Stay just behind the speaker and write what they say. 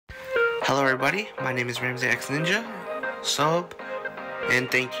Hello everybody, my name is Ramsey X Ninja, sub,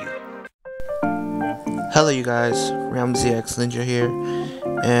 and thank you. Hello you guys, Ramsey X Ninja here,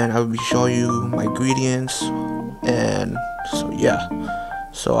 and I will be showing you my ingredients, and so yeah.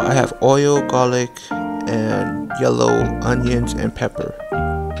 So I have oil, garlic, and yellow onions and pepper.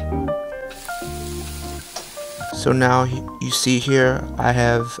 So now you see here I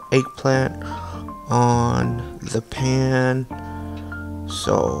have eggplant on the pan,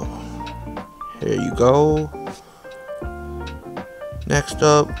 so here you go. Next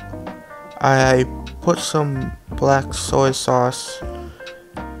up, I put some black soy sauce,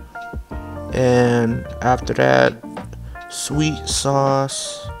 and after that, sweet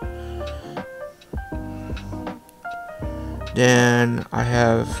sauce. Then I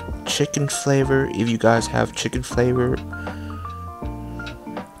have chicken flavor, if you guys have chicken flavor.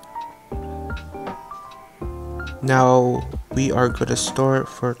 Now we are gonna stir it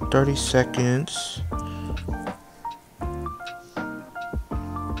for 30 seconds.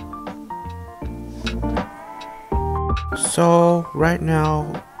 So right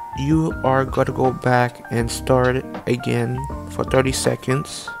now you are gonna go back and stir it again for 30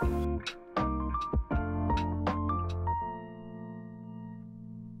 seconds.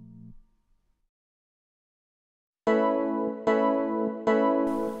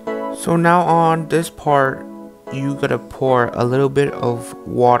 So now on this part, you gotta pour a little bit of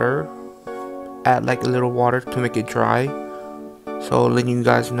water, add like a little water to make it dry, so letting you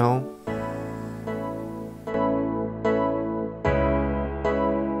guys know.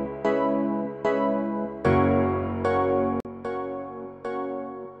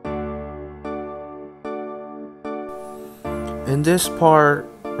 In this part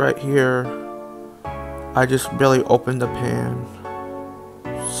right here, I just barely opened the pan,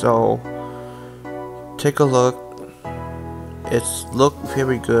 so take a look. It's looked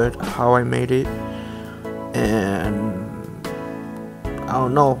very good how I made it, and I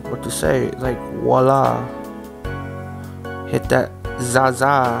don't know what to say, like voila, hit that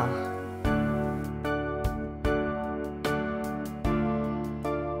zaza.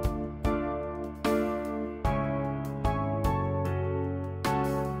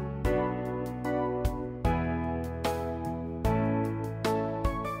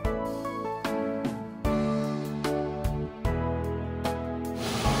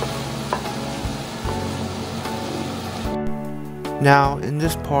 Now in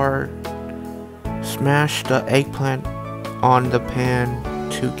this part, smash the eggplant on the pan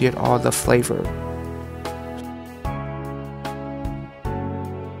to get all the flavor.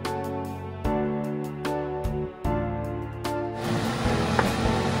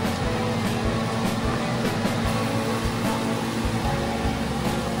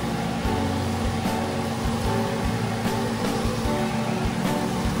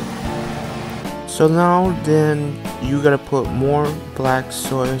 So now then you gotta put more black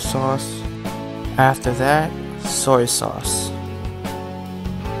soy sauce. After that, soy sauce.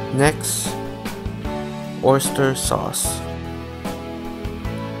 Next, oyster sauce.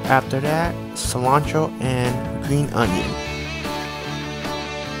 After that, cilantro and green onion.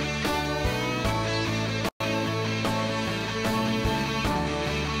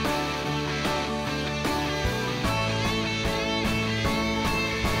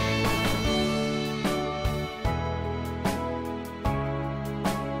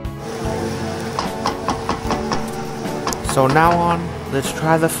 So now on, let's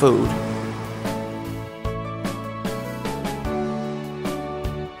try the food.